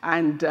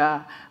 and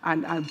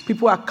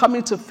people are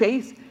coming to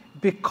faith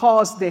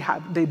because they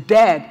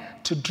dared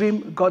to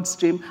dream God's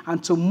dream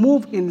and to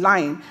move in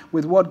line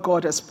with what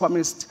God has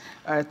promised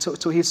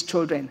to his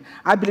children.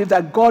 I believe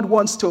that God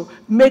wants to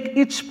make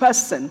each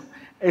person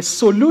a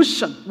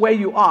solution where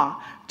you are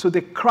to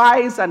the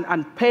cries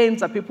and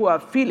pains that people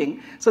are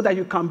feeling, so that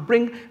you can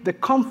bring the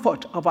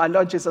comfort of our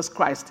Lord Jesus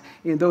Christ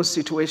in those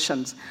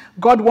situations.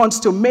 God wants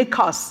to make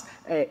us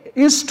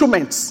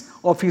instruments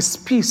of his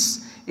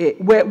peace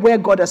where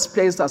God has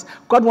placed us.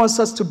 God wants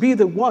us to be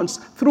the ones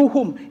through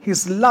whom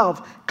his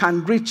love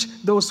can reach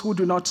those who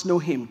do not know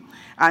him.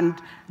 And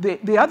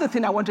the other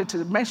thing I wanted to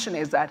mention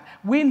is that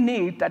we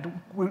need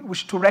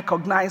to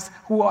recognize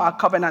who our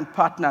covenant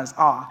partners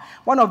are.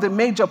 One of the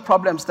major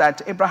problems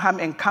that Abraham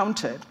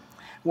encountered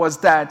was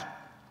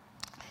that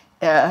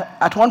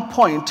at one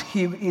point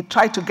he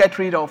tried to get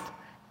rid of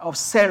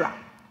Sarah.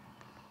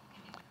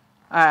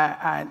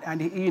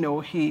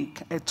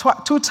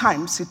 Two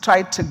times he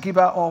tried to give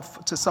her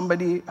off to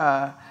somebody.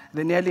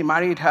 They nearly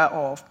married her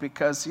off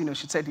because,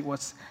 she said it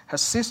was her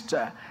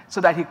sister, so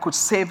that he could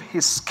save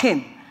his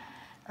skin.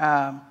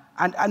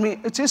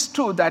 It is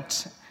true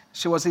that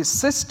she was his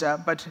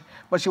sister, but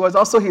she was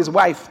also his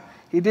wife.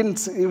 He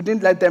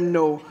didn't let them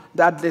know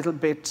that little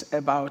bit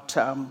about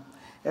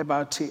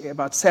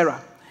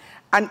Sarah.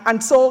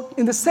 And so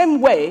in the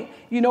same way,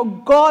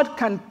 God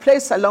can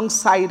place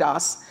alongside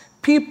us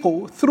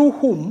people through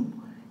whom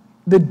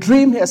the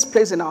dream he has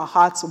placed in our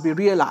hearts will be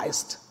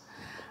realized.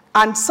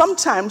 And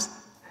sometimes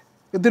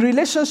the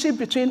relationship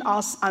between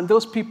us and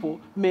those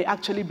people may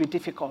actually be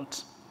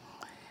difficult.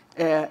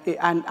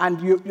 And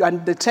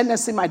the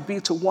tendency might be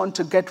to want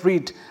to get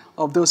rid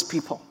of those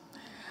people.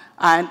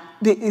 And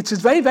it is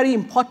very, very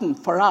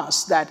important for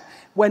us that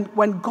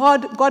when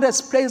God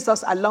has placed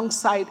us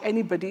alongside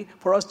anybody,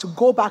 for us to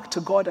go back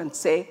to God and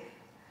say,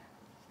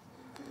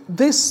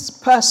 this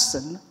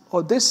person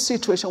or this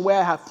situation where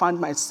I have found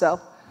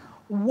myself,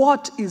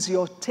 what is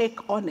your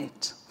take on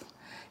it?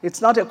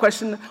 It's not a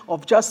question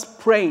of just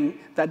praying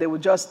that they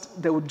would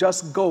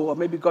just go, or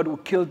maybe God will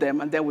kill them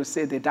and then we'll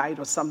say they died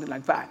or something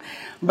like that.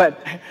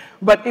 But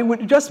it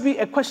would just be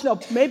a question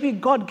of maybe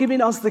God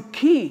giving us the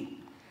key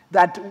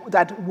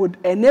that would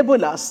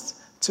enable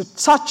us to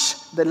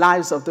touch the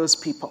lives of those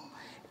people.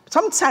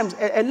 Sometimes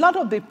a lot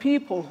of the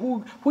people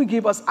who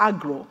give us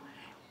aggro,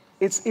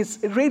 it's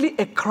really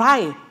a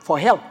cry for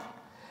help.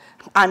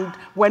 And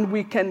when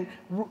we can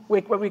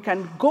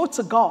go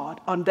to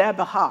God on their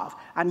behalf,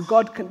 and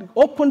God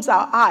opens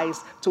our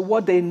eyes to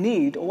what they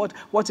need or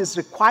what is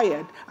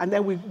required, and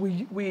then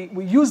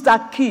we use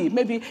that key.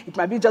 Maybe it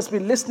might be just be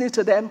listening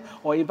to them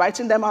or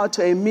inviting them out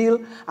to a meal,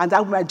 and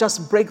that might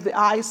just break the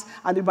ice,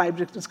 and you might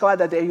discover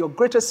that they're your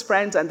greatest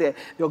friends and they're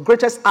your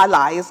greatest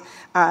allies,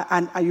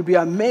 and you'll be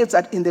amazed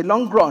that in the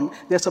long run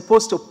they're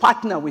supposed to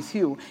partner with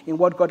you in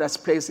what God has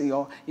placed in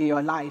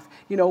your life.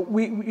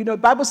 The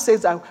Bible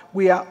says that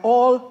we are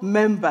all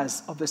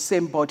members of the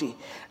same body,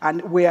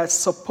 and we are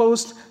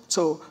supposed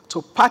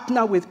to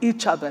partner with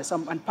each other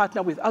and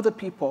partner with other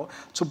people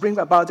to bring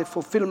about the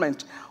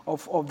fulfillment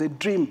of the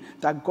dream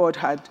that God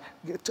had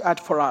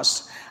for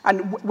us.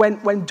 And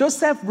when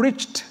Joseph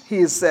reached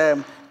his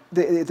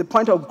the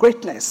point of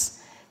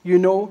greatness,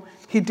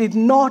 he did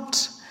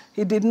not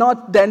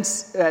then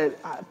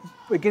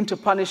begin to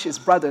punish his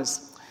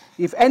brothers.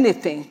 If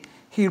anything,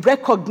 he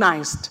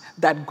recognized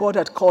that God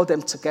had called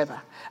them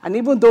together. And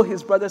even though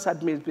his brothers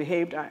had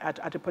misbehaved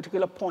at a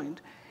particular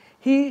point,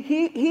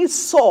 he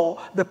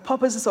saw the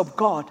purposes of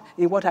God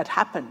in what had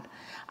happened.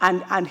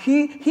 And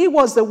he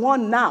was the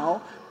one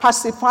now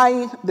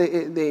pacifying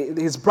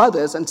his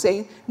brothers and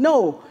saying,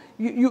 no,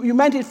 you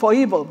meant it for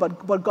evil,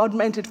 but God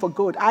meant it for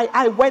good.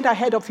 I went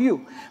ahead of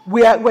you.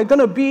 We're going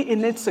to be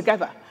in it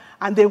together.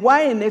 And they were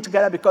in it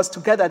together because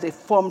together they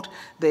formed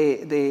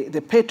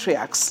the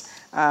patriarchs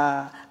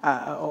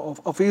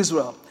of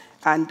Israel.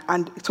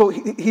 And so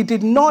he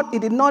did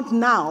not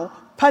now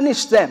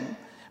punish them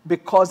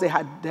because they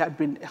had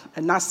been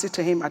nasty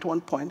to him at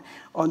one point.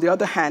 On the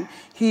other hand,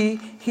 he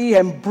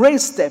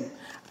embraced them.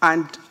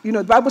 And,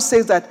 the Bible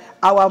says that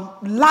our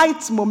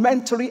light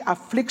momentary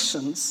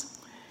afflictions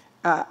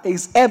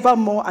is ever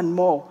more and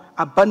more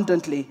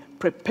abundantly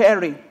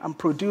preparing and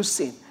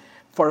producing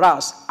for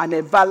us an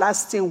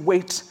everlasting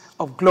weight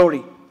of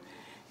glory.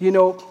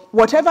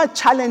 Whatever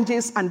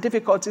challenges and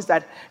difficulties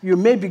that you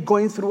may be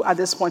going through at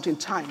this point in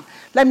time,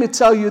 let me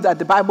tell you that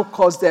the Bible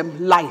calls them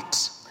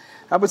light.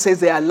 The Bible says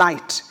they are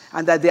light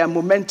and that they are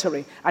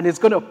momentary and it's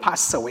going to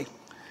pass away.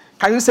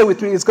 Can you say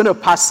with me, it's going to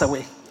pass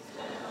away?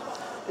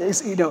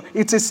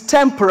 It is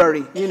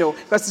temporary,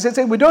 because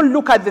we don't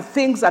look at the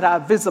things that are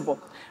visible.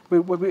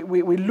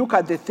 We look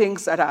at the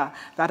things that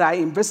are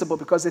invisible,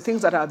 because the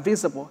things that are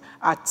visible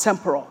are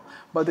temporal,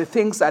 but the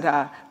things that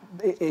are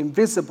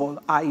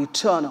invisible are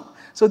eternal.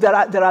 So there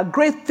are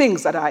great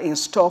things that are in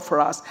store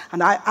for us,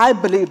 and I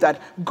believe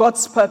that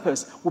God's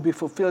purpose will be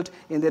fulfilled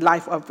in the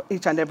life of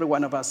each and every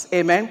one of us.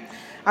 Amen?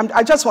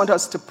 I just want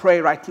us to pray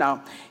right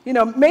now.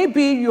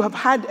 Maybe you have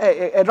had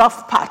a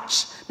rough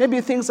patch. Maybe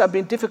things have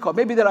been difficult.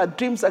 Maybe there are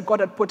dreams that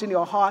God had put in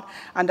your heart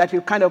and that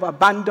you kind of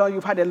abandoned.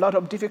 You've had a lot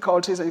of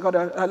difficulties and you've got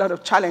a lot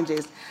of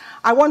challenges.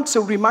 I want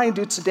to remind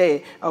you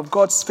today of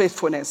God's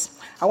faithfulness.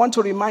 I want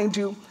to remind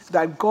you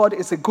that God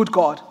is a good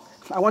God.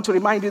 I want to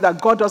remind you that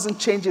God doesn't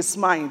change his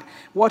mind.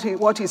 What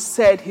he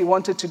said he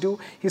wanted to do,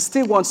 he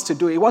still wants to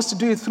do. He wants to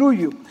do it through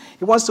you.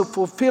 He wants to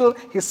fulfill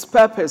his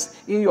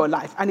purpose in your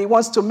life. And he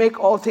wants to make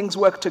all things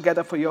work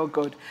together for your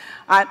good.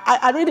 And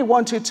I really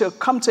want you to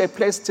come to a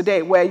place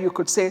today where you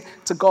could say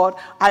to God,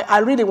 I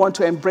really want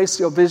to embrace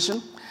your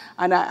vision.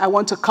 And I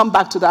want to come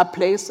back to that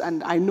place.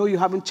 And I know you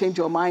haven't changed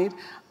your mind.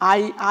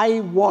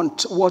 I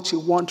want what you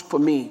want for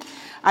me.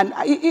 And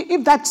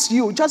if that's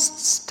you, just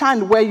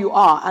stand where you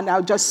are, and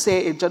I'll just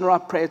say a general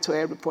prayer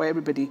for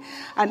everybody.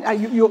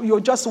 And you're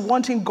just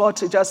wanting God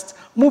to just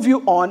move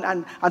you on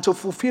and to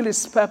fulfill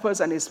his purpose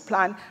and his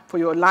plan for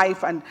your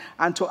life and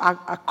to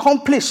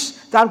accomplish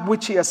that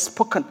which he has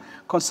spoken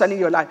concerning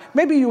your life.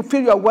 Maybe you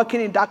feel you're working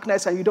in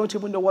darkness and you don't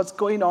even know what's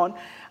going on.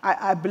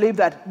 I believe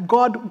that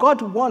God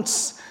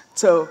wants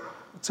to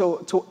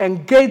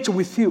engage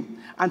with you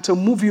and to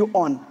move you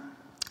on.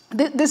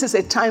 This is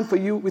a time for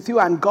you, with you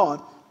and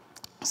God.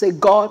 Say,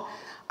 God,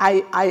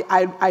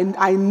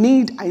 I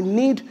need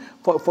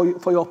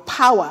for your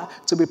power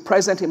to be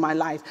present in my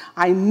life.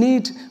 I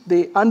need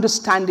the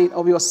understanding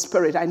of your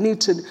spirit. I need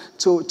to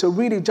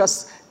really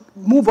just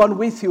move on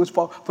with you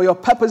for your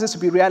purposes to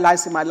be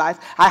realized in my life.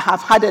 I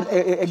have had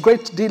a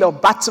great deal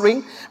of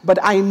battering, but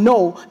I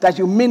know that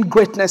you mean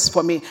greatness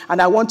for me, and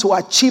I want to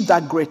achieve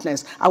that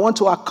greatness. I want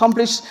to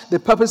accomplish the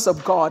purpose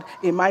of God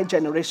in my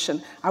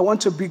generation. I want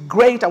to be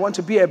great. I want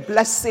to be a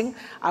blessing.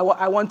 I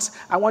want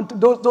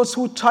those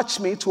who touch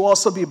me to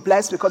also be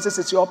blessed, because this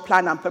is your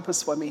plan and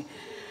purpose for me.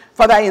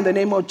 Father, in the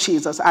name of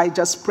Jesus, I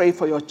just pray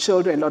for your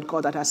children, Lord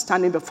God, that are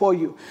standing before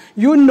you.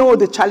 You know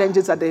the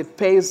challenges that they've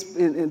faced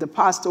in the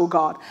past, oh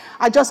God.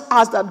 I just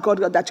ask that, God,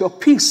 that your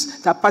peace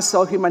that passes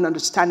all human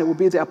understanding will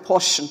be their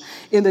portion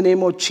in the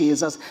name of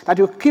Jesus, that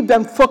you keep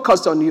them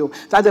focused on you,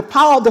 that the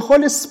power of the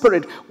Holy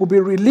Spirit will be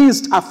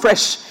released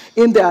afresh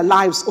in their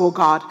lives, oh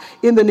God,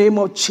 in the name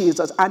of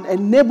Jesus, and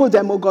enable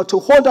them, oh God, to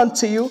hold on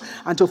to you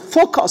and to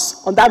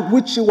focus on that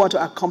which you want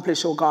to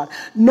accomplish, oh God,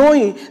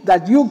 knowing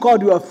that you,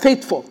 God, you are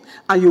faithful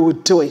and you will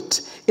do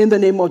it in the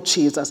name of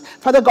Jesus.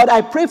 Father God,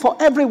 I pray for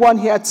everyone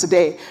here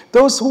today,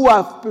 those who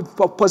are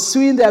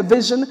pursuing their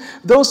vision,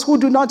 those who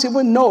do not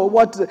even know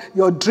what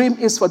your dream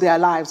is for their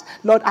lives.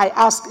 Lord, I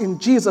ask in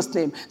Jesus'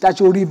 name that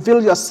you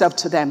reveal yourself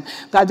to them,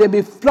 that they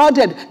be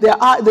flooded,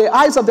 the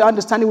eyes of their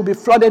understanding will be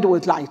flooded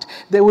with light.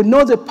 They will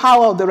know the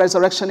power of the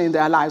resurrection in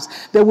their lives.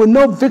 They will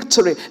know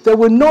victory. They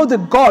will know the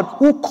God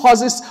who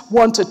causes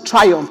one to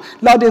triumph.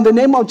 Lord, in the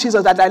name of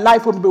Jesus, that their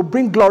life will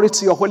bring glory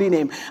to your holy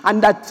name,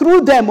 and that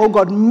through them, oh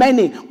God,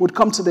 many would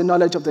come to the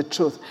knowledge of the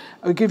truth.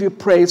 We give you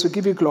praise, we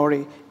give you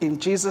glory. In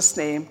Jesus'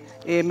 name,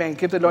 amen.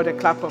 Give the Lord a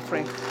clap of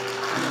praise.